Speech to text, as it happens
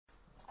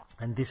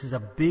And this is a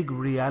big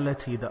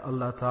reality that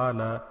Allah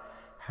Ta'ala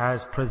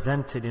has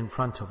presented in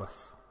front of us.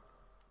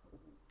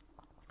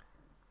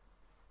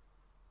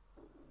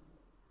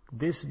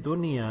 This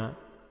dunya,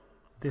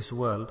 this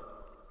world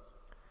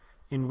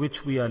in which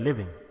we are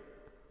living,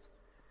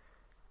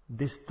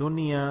 this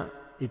dunya,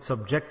 its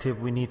objective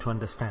we need to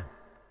understand.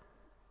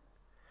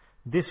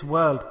 This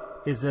world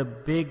is a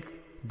big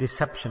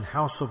deception,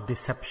 house of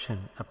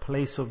deception, a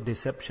place of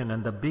deception,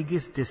 and the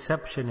biggest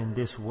deception in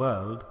this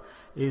world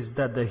is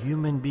that the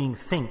human being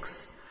thinks,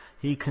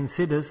 he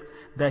considers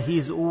that he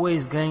is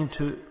always going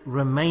to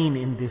remain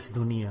in this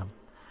dunya.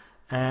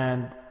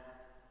 And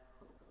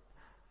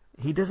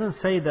he doesn't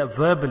say that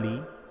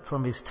verbally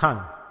from his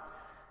tongue,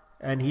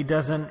 and he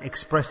doesn't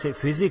express it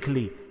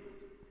physically,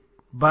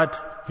 but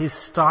his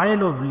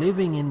style of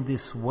living in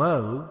this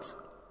world,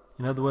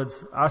 in other words,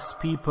 us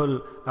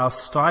people, our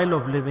style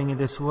of living in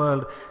this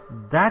world,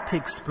 that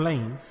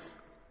explains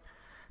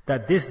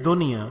that this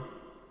dunya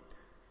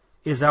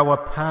is our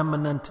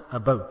permanent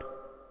abode.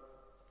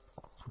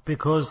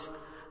 Because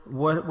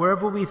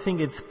wherever we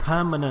think it's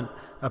permanent,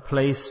 a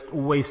place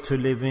always to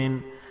live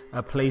in,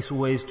 a place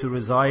always to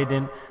reside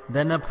in,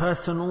 then a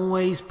person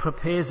always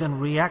prepares and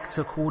reacts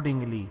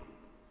accordingly.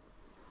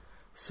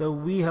 So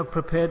we have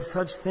prepared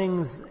such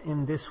things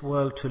in this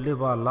world to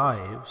live our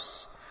lives,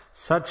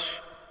 such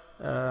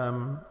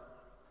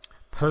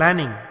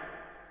planning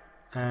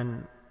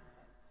and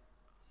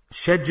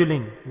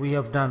scheduling we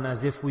have done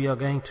as if we are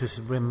going to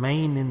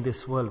remain in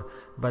this world.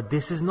 But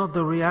this is not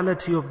the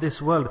reality of this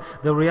world.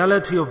 The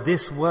reality of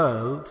this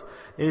world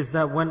is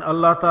that when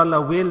Allah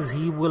Ta'ala wills,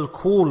 He will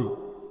call.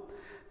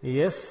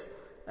 Yes?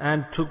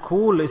 And to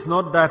call is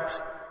not that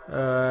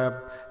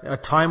a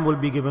time will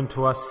be given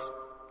to us,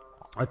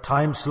 a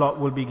time slot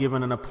will be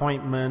given, an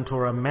appointment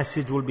or a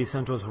message will be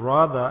sent to us.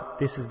 Rather,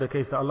 this is the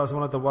case that Allah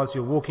subhanahu wa ta'ala, whilst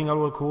you're walking,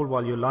 Allah will call,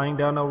 while you're lying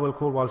down, Allah will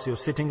call, whilst you're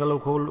sitting, Allah will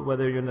call,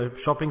 whether you're in the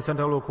shopping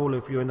center, Allah will call,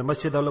 if you're in the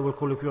masjid, Allah will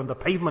call, if you're on the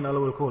pavement, Allah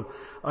will call.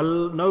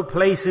 No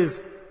place is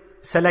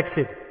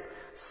selected.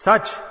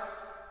 Such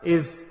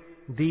is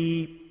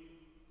the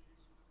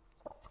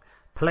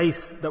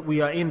place that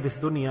we are in, this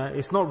dunya.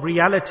 It's not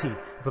reality.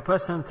 If a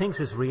person thinks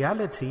it's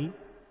reality,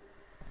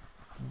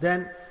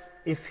 then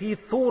if he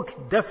thought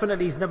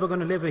definitely he's never going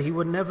to live here, he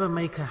would never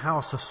make a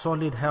house, a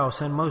solid house.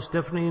 And most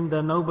definitely in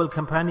the noble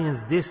companions,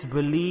 this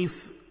belief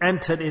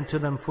entered into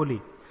them fully.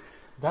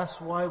 That's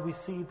why we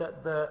see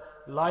that the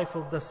life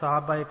of the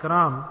Sahaba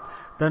Ikram,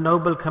 the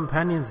noble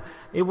companions,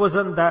 it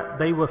wasn't that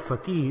they were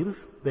faqirs,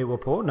 they were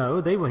poor.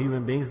 No, they were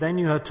human beings. They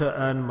knew how to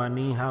earn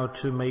money, how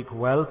to make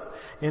wealth.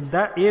 In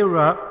that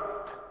era,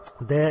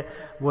 there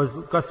was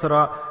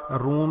Qasra,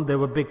 Rum, there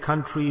were big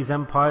countries,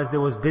 empires, there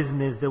was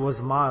business, there was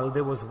mal,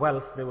 there was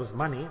wealth, there was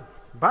money.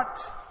 But,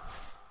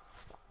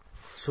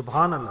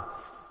 subhanallah,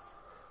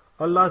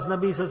 Allah's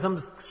Nabi Sallallahu Alaihi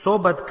Wasallam's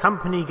sobat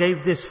company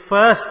gave this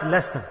first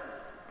lesson.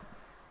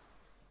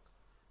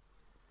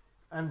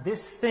 And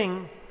this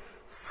thing,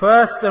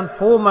 first and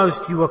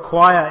foremost, you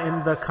acquire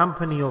in the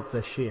company of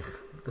the Shaykh,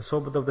 the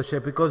sobat of the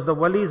Shaykh, because the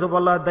walis of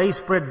Allah, they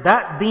spread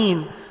that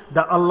deen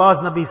that Allah's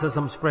Nabi Sallallahu Alaihi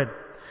Wasallam spread.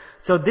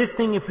 So this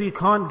thing, if we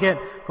can't get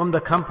from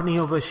the company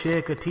of a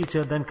shaykh, a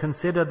teacher, then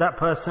consider that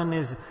person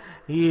is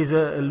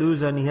a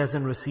loser and he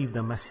hasn't received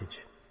the message.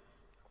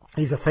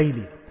 He's a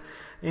failure.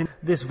 In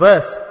this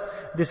verse,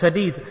 this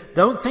hadith,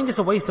 don't think it's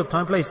a waste of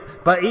time, place,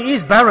 but it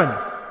is barren.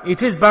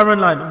 It is barren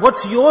land.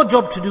 What's your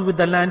job to do with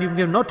the land you've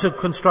given? Not to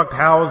construct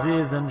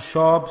houses and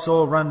shops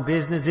or run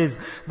businesses.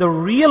 The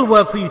real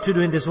work for you to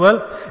do in this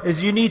world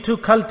is you need to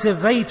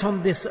cultivate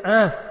on this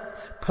earth,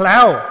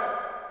 plow.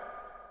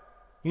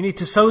 You need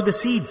to sow the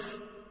seeds.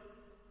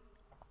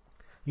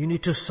 You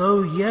need to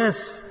sow, yes,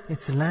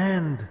 it's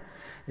land.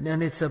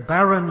 And it's a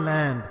barren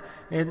land.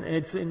 And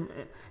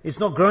it's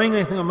not growing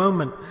anything at the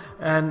moment.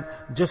 And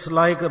just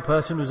like a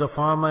person who's a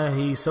farmer,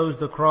 he sows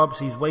the crops,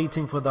 he's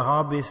waiting for the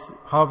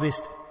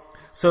harvest.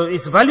 So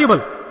it's valuable.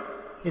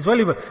 It's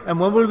valuable. And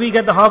when will we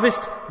get the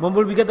harvest? When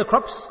will we get the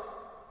crops?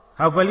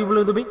 How valuable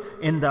will it be?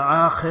 In the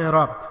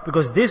akhirah.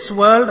 Because this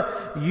world,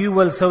 you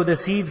will sow the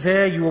seeds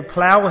here, you will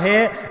plow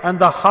here, and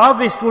the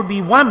harvest will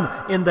be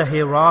won in the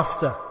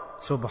hereafter.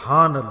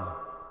 Subhanallah.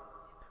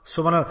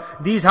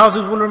 Subhanallah. These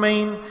houses will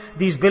remain,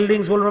 these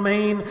buildings will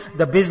remain,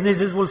 the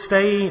businesses will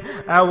stay,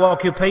 our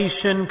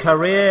occupation,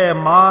 career,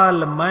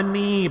 mal,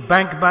 money,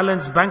 bank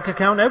balance, bank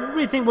account,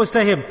 everything will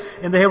stay here.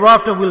 In the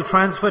hereafter, we'll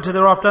transfer to the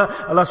hereafter.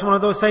 Allah subhanahu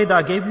wa ta'ala say that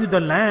I gave you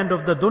the land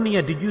of the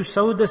dunya. Did you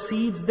sow the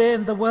seeds there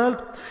in the world?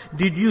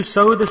 Did you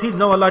sow the seeds?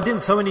 No, Allah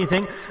didn't sow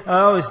anything.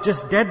 Oh, it's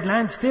just dead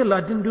land still.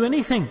 I didn't do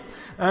anything.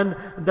 And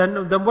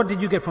then what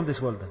did you get from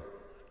this world then?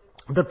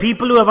 The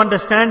people who have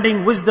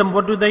understanding, wisdom,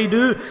 what do?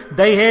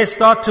 They here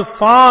start to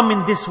farm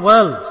in this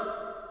world.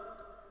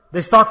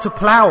 They start to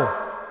plow.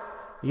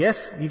 Yes,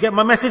 you get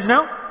my message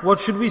now? What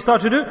should we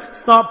start to do?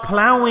 Start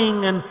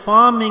plowing and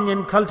farming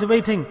and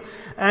cultivating.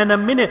 And a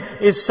minute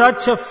is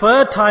such a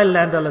fertile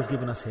land Allah has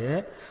given us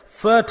here.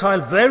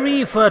 Fertile,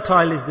 very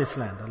fertile is this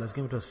land Allah has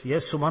given to us.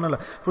 Yes,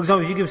 subhanallah. For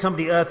example, if you give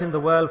somebody earth in the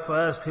world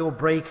first, he'll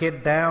break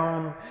it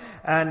down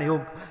and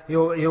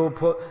he'll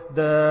put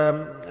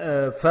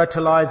the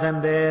fertilizer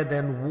in there,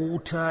 then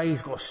water,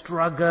 he's got to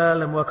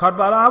struggle and work hard.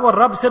 But our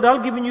Rabb said,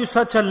 I'll give you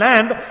such a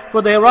land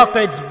for the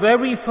hereafter, it's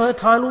very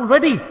fertile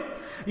already.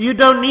 You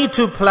don't need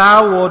to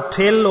plow or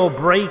till or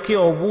break it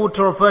or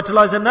water or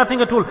fertilizer,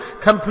 nothing at all.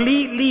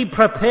 Completely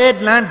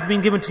prepared land's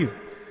been given to you.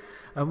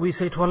 And we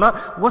say to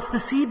Allah, what's the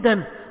seed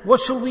then?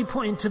 What shall we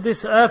put into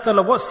this earth,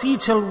 Allah? What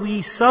seed shall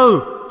we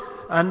sow?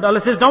 And Allah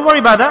says, don't worry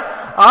about that.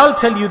 I'll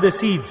tell you the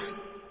seeds.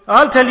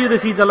 I'll tell you the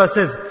seeds, Allah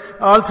says.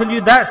 I'll tell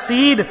you that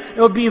seed, it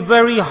will be a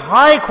very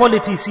high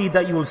quality seed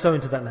that you will sow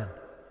into that land.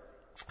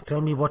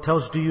 Tell me, what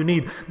else do you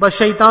need? But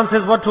shaitan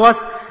says what to us?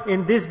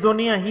 In this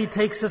dunya, he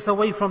takes us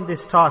away from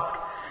this task.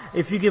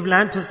 If you give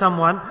land to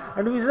someone,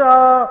 and we say,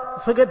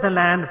 forget the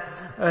land,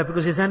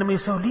 because his enemy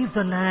says, leave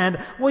the land.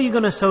 Where are you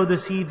going to sow the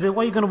seeds? Where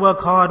are you going to work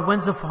hard?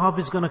 When's the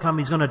harvest going to come?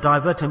 He's going to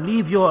divert him.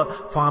 Leave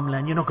your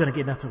farmland. You're not going to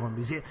get nothing from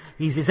him.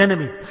 He's his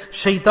enemy.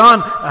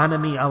 Shaitan,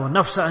 enemy, our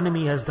nafs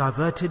enemy, has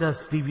diverted us,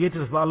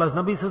 deviated us. But Allah's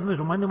Nabi says,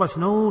 reminding us,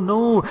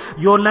 no,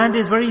 your land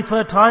is very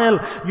fertile.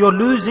 You're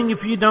losing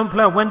if you don't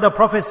plow. When the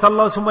Prophet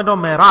ﷺ went on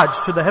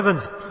Miraj to the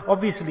heavens,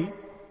 obviously,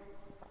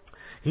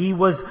 he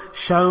was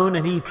shown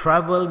and he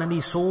travelled and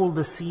he saw all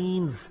the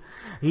scenes.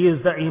 He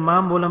is the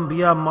Imam ul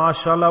Anbiya,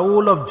 mashallah.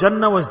 All of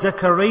Jannah was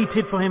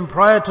decorated for him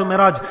prior to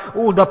Miraj.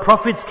 All the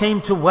prophets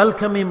came to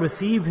welcome him,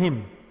 receive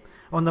him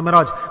on the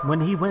Miraj. When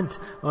he went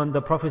on,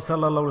 the Prophet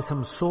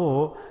ﷺ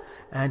saw,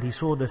 and he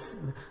saw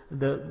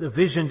the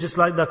vision just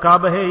like the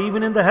Kaaba here,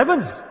 even in the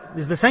heavens,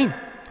 is the same.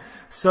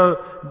 So,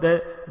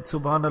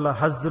 subhanallah,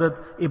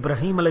 Hazrat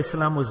Ibrahim alayhi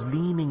salam was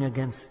leaning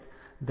against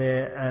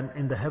there and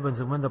in the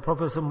heavens. And when the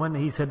Prophet, when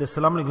he said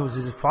As-salamu alaykum, it was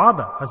his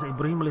father, Hazrat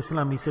Ibrahim alayhi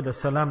salam, he said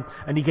As-salam,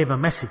 and he gave a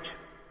message.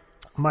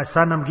 My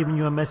son, I'm giving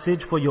you a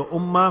message for your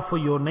ummah, for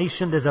your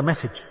nation, there's a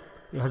message.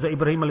 Hazrat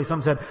Ibrahim alayhi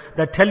salam said,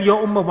 that tell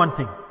your ummah one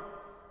thing.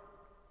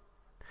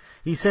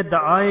 He said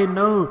that I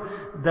know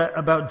that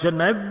about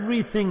Jannah,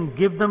 everything,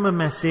 give them a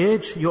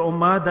message, your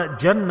ummah, that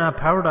Jannah,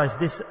 paradise,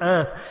 this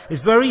earth,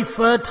 is very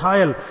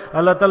fertile.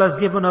 Allah Ta'ala has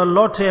given a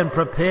lot here and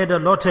prepared a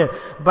lot here,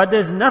 but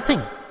there's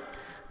nothing.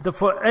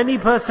 For any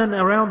person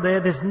around there,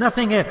 there's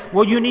nothing here.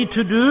 What you need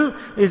to do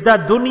is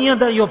that dunya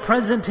that you're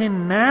present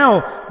in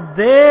now,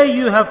 there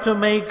you have to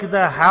make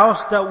the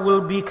house that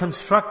will be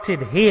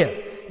constructed here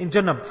in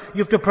Jannah.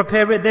 You have to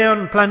prepare it there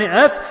on planet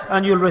Earth,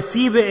 and you'll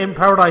receive it in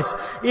paradise.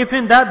 If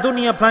in that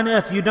dunya, planet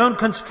Earth, you don't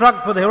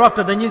construct for the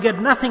hereafter, then you get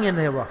nothing in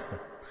the hereafter.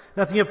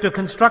 Nothing. You have to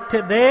construct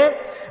it there,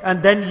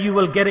 and then you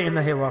will get it in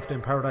the hereafter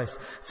in paradise.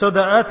 So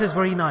the earth is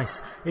very nice,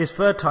 it's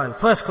fertile,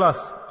 first class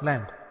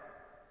land.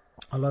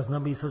 Allah's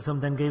Nabi Sallallahu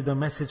then gave the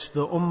message to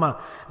the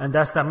ummah, and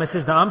that's that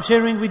message that I'm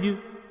sharing with you.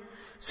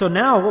 So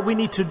now what we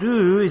need to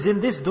do is, in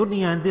this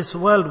dunya, in this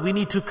world, we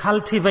need to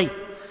cultivate,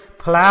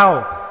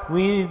 plow.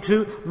 We need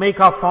to make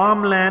our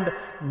farmland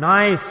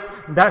nice.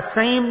 That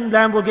same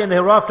land will get in the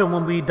hereafter.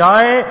 When we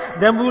die,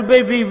 then we will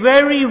be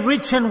very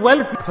rich and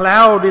wealthy,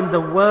 plowed in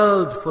the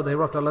world for the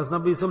hereafter. Allah's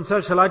Nabi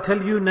said, shall I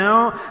tell you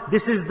now?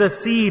 This is the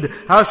seed.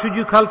 How should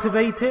you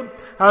cultivate it?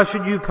 How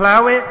should you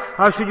plow it?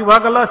 How should you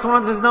work? Allah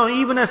says, no,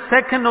 even a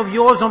second of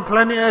yours on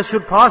planet Earth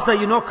should pass that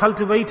you're not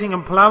cultivating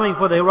and plowing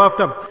for the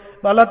hereafter.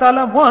 But Allah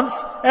Ta'ala wants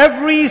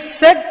every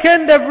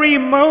second, every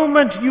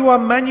moment you are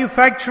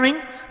manufacturing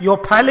your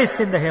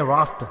palace in the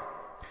hereafter.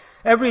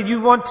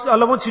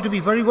 Allah wants you to be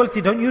very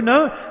wealthy. Don't you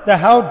know that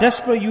how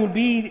desperate you will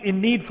be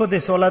in need for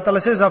this? So Allah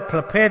Ta'ala says, I've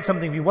prepared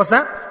something for you. What's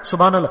that?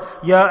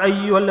 Subhanallah. Ya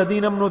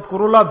ayyuhalladhina amanu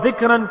dhkurullah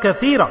dhikran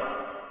kathira.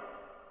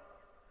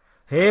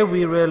 Here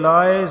we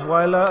realize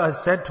why Allah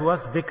has said to us,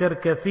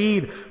 dhikr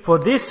kathir. For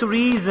this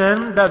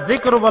reason, that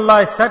dhikr of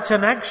Allah is such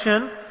an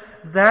action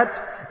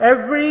that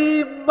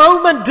every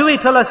moment do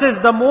it. Allah says,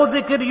 the more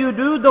dhikr you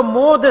do, the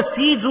more the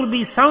seeds will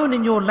be sown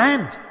in your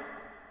land.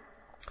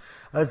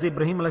 As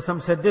Ibrahim a.s.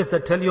 said this,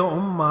 that tell your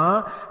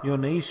ummah, your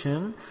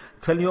nation,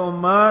 tell your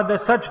ummah,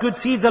 there's such good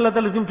seeds Allah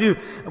Ta'ala is giving to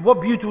you. What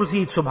beautiful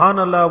seeds.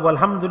 Subhanallah,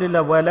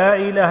 walhamdulillah, wa la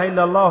ilaha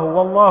illallah,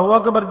 wallahu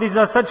akbar. These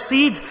are such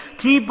seeds.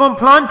 Keep on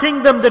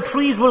planting them. The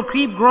trees will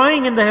keep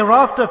growing in the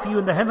hereafter for you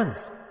in the heavens.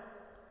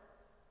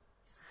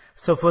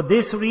 So for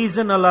this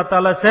reason Allah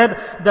Ta'ala said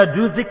that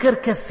do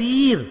dhikr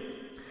kathir.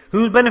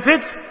 Whose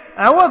benefits?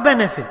 Our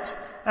benefit.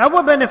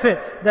 Our benefit.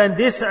 Then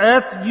this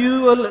earth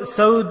you will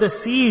sow the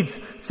seeds.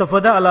 So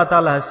for that Allah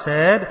Ta'ala has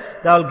said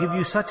that I'll give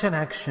you such an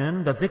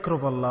action, the dhikr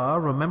of Allah,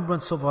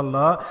 remembrance of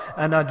Allah,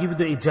 and I'll give you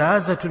the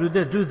ijazah to do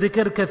this. Do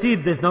dhikr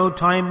kathir. There's no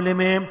time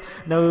limit,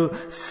 no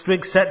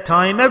strict set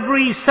time.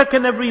 Every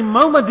second, every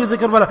moment do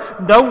dhikr of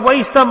Allah. Don't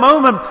waste a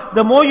moment.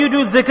 The more you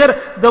do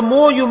dhikr, the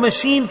more you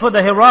machine for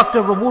the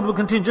hereafter reward will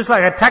continue. Just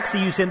like a taxi,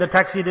 you see in the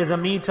taxi there's a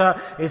meter,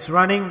 it's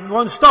running,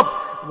 won't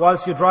stop.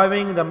 Whilst you're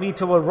driving, the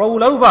meter will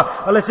roll over.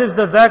 Allah says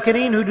the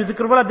dhakireen who do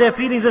dhikr of Allah, their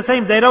feelings are the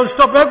same. They don't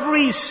stop.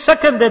 Every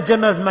second their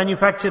Jannah is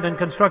manufactured and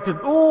constructed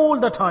all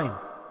the time.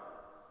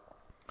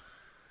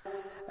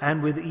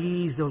 And with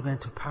ease they will go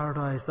into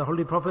paradise. The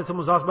Holy Prophet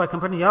was asked by a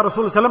companion, Ya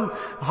Rasulullah,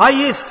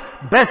 highest,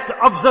 best,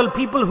 afzal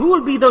people, who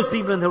will be those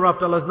people in the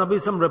hereafter? Allah's Nabi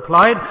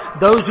replied,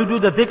 those who do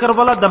the dhikr of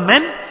Allah, the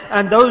men,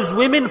 and those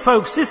women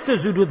folk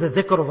sisters who do the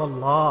dhikr of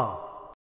Allah.